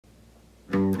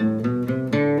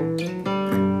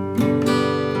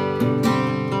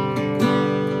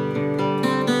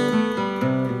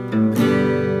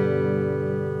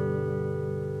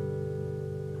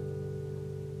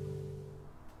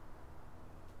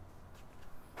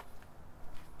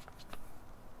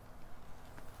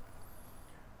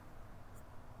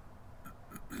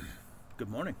Good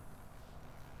morning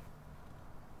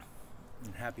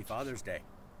and happy Father's Day.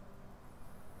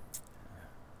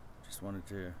 Just wanted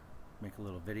to make a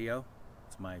little video.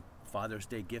 It's my Father's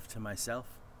Day gift to myself.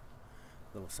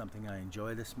 A little something I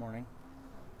enjoy this morning.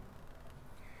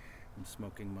 I'm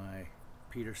smoking my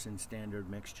Peterson Standard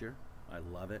mixture. I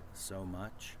love it so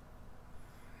much.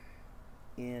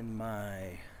 In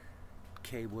my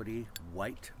K. Woody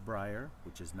White Briar,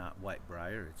 which is not white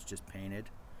briar, it's just painted,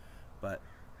 but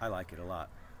I like it a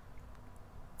lot.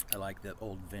 I like the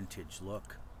old vintage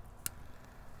look.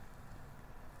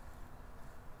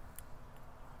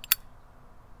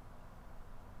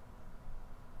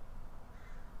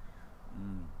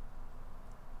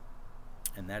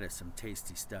 And that is some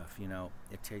tasty stuff, you know.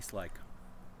 It tastes like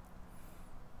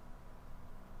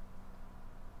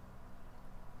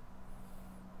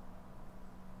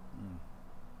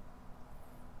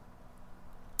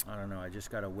I don't know, I just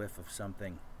got a whiff of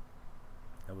something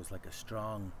that was like a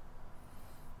strong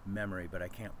memory, but I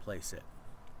can't place it.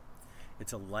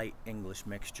 It's a light English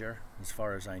mixture, as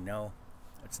far as I know.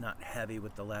 It's not heavy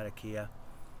with the Latakia.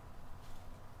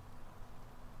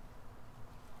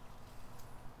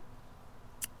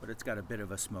 But it's got a bit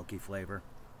of a smoky flavor.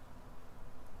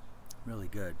 Really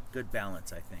good. Good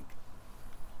balance, I think.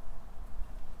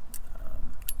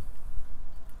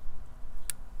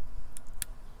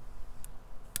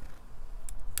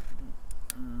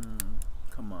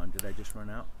 Come on, did I just run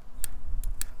out?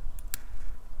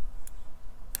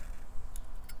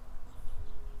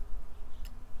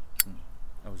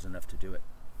 That was enough to do it.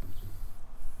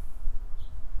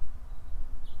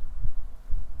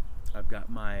 I've got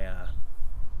my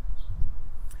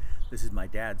this is my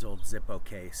dad's old Zippo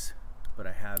case, but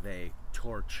I have a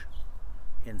torch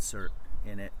insert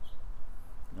in it.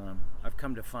 I've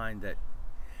come to find that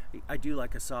I do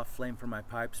like a soft flame for my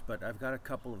pipes, but I've got a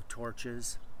couple of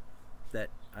torches that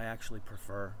I actually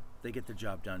prefer. They get the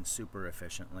job done super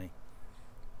efficiently.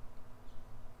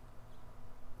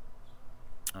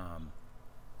 And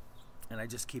I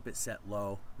just keep it set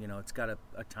low. You know, it's got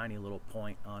a tiny little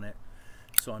point on it,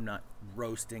 so I'm not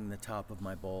roasting the top of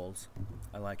my bowls.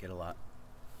 I like it a lot.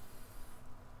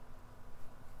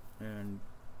 And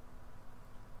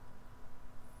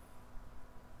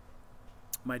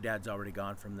my dad's already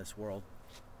gone from this world,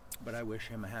 but I wish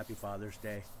him a happy Father's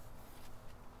Day.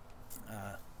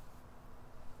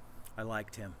 I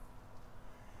liked him.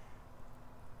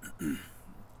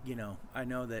 You know, I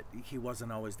know that he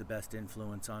wasn't always the best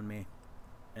influence on me,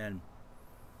 and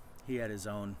he had his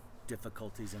own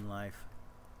difficulties in life.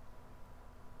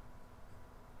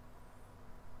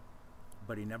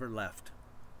 But he never left,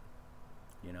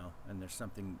 you know, and there's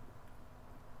something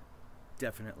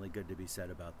definitely good to be said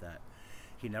about that.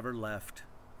 He never left.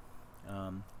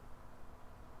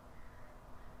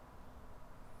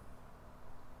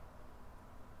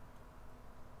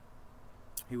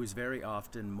 He was very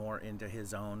often more into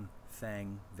his own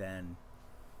thing than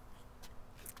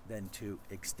to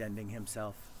extending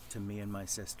himself to me and my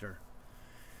sister.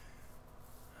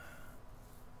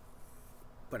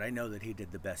 But I know that he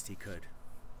did the best he could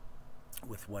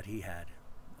with what he had.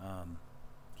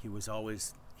 He was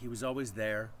always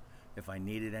there if I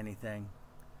needed anything.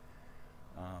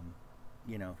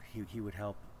 You know, he would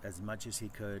help as much as he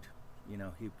could. You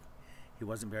know, he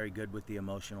wasn't very good with the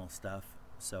emotional stuff,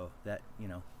 so that, you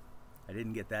know, I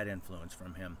didn't get that influence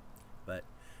from him. But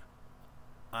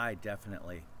I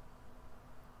definitely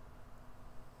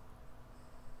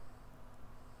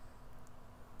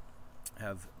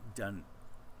have done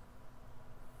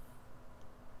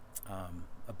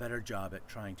a better job at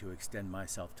trying to extend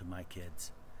myself to my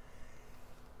kids.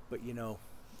 But you know,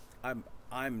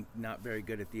 I'm not very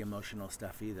good at the emotional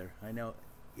stuff either. I know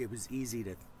it was easy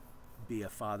to be a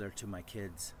father to my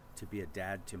kids, to be a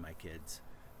dad to my kids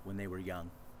when they were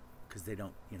young, because they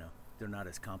don't, you know, they're not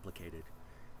as complicated.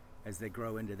 As they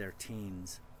grow into their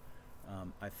teens,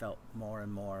 I felt more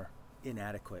and more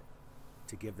inadequate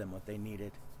to give them what they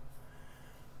needed.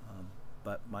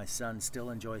 But my son still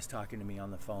enjoys talking to me on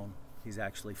the phone. He's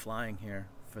actually flying here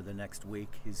for the next week.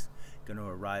 He's going to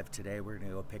arrive today. We're going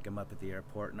to go pick him up at the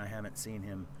airport, and I haven't seen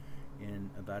him in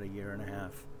about a year and a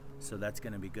half. So that's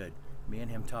going to be good. Me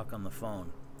and him talk on the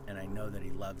phone, and I know that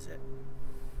he loves it.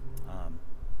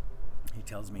 He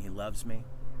tells me he loves me,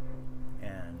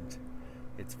 and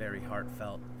it's very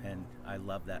heartfelt, and I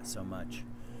love that so much.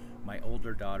 My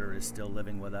older daughter is still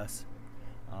living with us,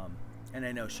 and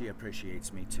I know she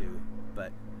appreciates me too,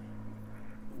 but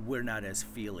we're not as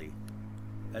feely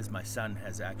as my son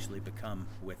has actually become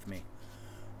with me.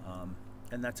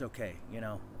 And that's okay, you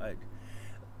know.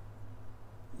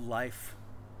 Life,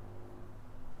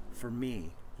 for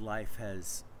me, life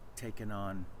has taken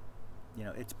on you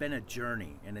know, it's been a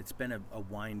journey, and it's been a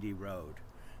windy road.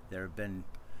 There have been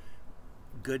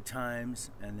good times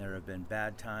and there have been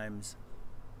bad times,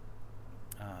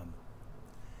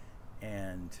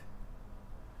 and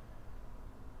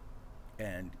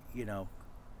you know,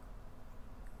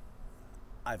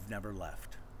 I've never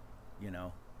left, you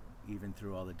know, even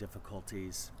through all the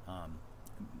difficulties.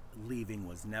 Leaving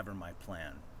was never my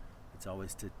plan. It's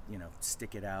always to, you know,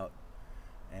 stick it out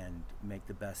and make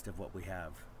the best of what we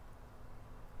have.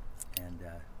 And,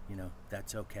 you know,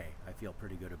 that's okay. I feel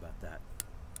pretty good about that.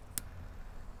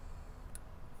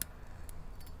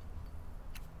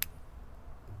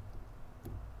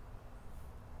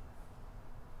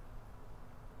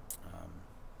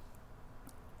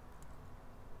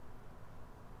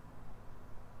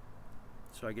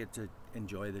 So I get to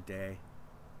enjoy the day,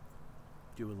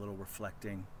 do a little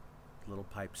reflecting, a little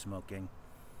pipe smoking.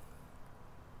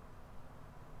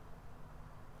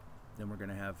 Then we're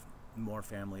going to have more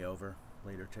family over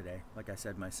later today. Like I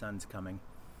said, my son's coming,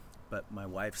 but my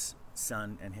wife's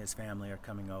son and his family are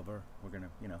coming over. We're going to,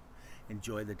 you know,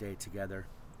 enjoy the day together,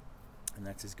 and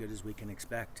that's as good as we can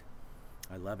expect.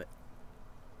 I love it.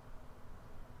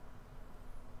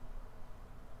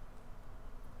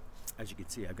 As you can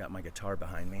see, I've got my guitar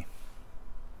behind me,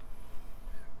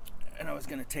 and I was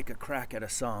going to take a crack at a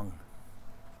song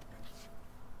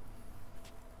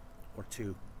or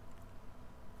two.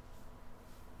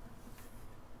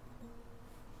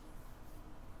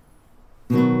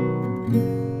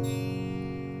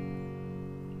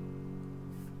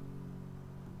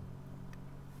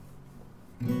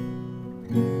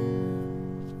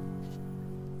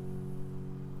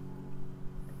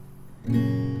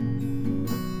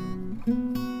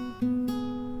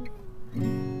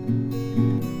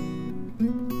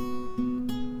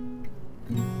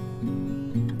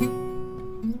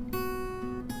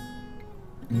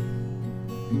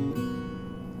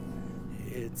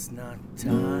 It's not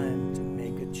time to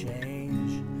make a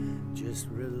change. Just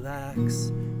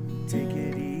relax, take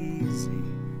it easy.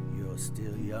 You're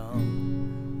still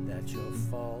young, that's your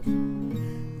fault.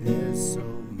 There's so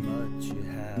much you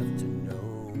have to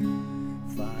know.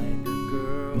 Find a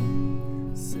girl,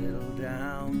 settle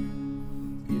down.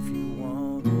 If you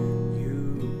want,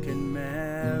 you can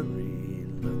marry.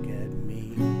 Look at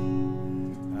me,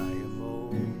 I am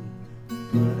old,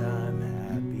 but I'm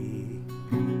happy.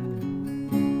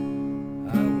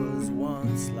 I was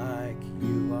once like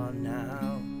you are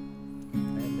now,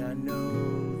 and I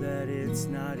know that it's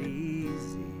not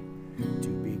easy to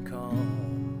be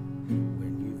calm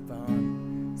when you've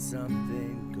found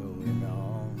something going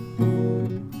on.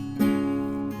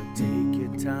 But take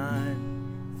your time,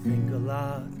 think a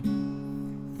lot,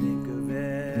 think of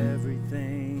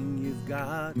everything you've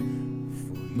got,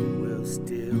 for you will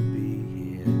still be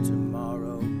here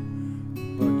tomorrow,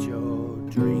 but your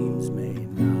dreams may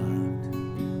not.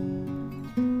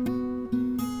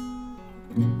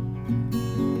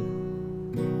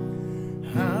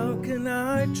 How can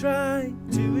I try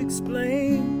to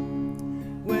explain?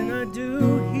 When I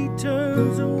do, he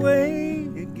turns away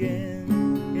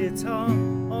again. It's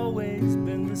always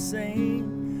been the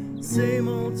same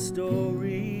old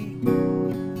story.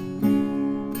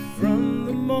 From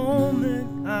the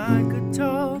moment I could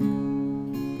talk,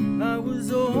 I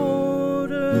was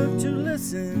ordered to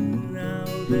listen. Now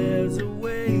there's a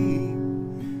way,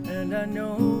 and I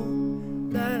know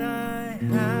that I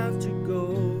have to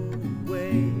go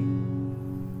away.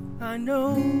 I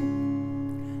know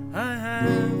I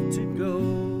have to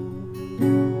go.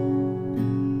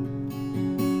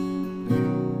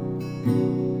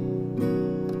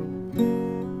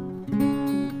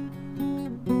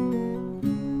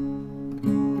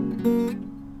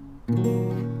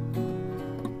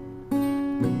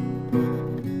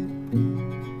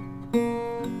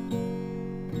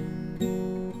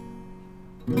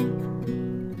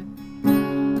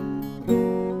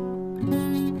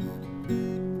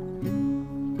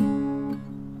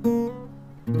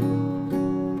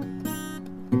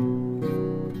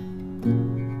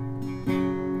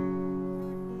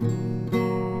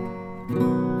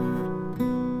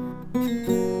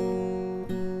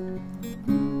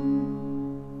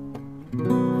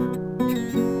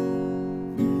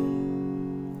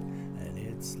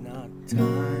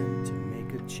 Time to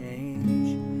make a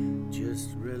change. Just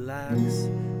relax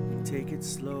and take it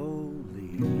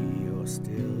slowly. You're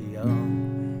still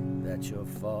young, that's your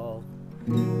fault.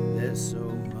 There's so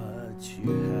much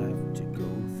you have to go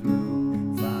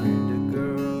through. Find a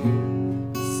girl,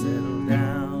 settle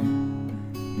down.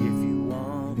 If you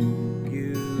want,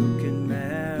 you can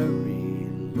marry.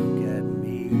 Look at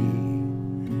me,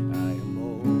 I am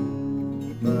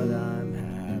old, but I'm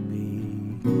happy.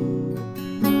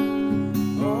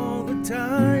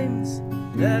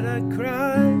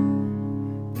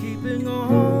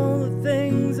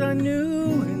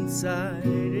 inside.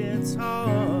 It's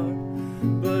hard,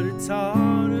 but it's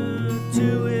harder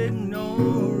to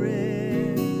ignore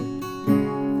it.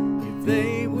 If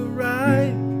they were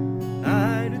right,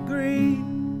 I'd agree,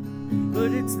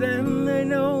 but it's them they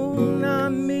know, not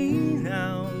me.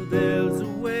 Now there's a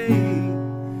way,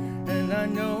 and I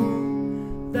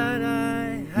know that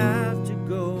I have to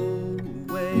go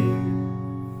away.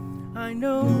 I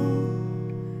know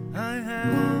I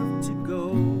have to go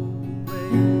away.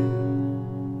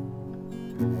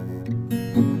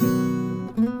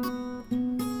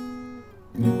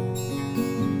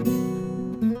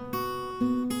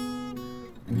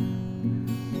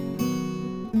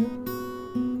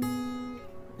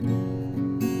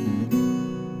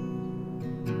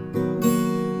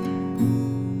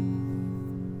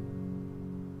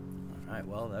 Alright,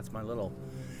 well, that's my little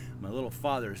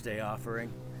Father's Day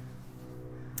offering.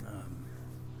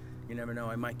 You never know,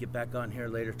 I might get back on here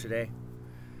later today.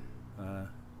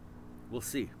 We'll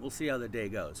see how the day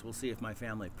goes. We'll see if my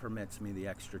family permits me the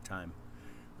extra time.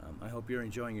 I hope you're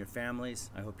enjoying your families.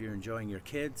 I hope you're enjoying your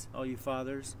kids, all you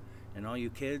fathers, and all you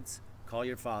kids, call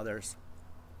your fathers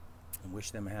and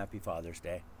wish them a happy Father's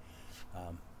Day.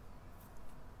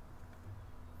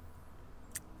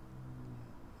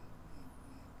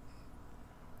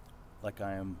 Like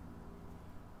I am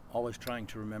always trying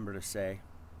to remember to say,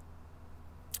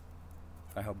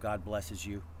 I hope God blesses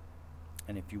you,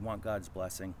 and if you want God's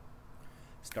blessing,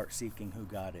 start seeking who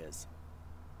God is,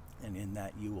 and in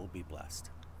that you will be blessed.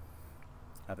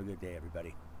 Have a good day,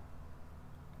 everybody.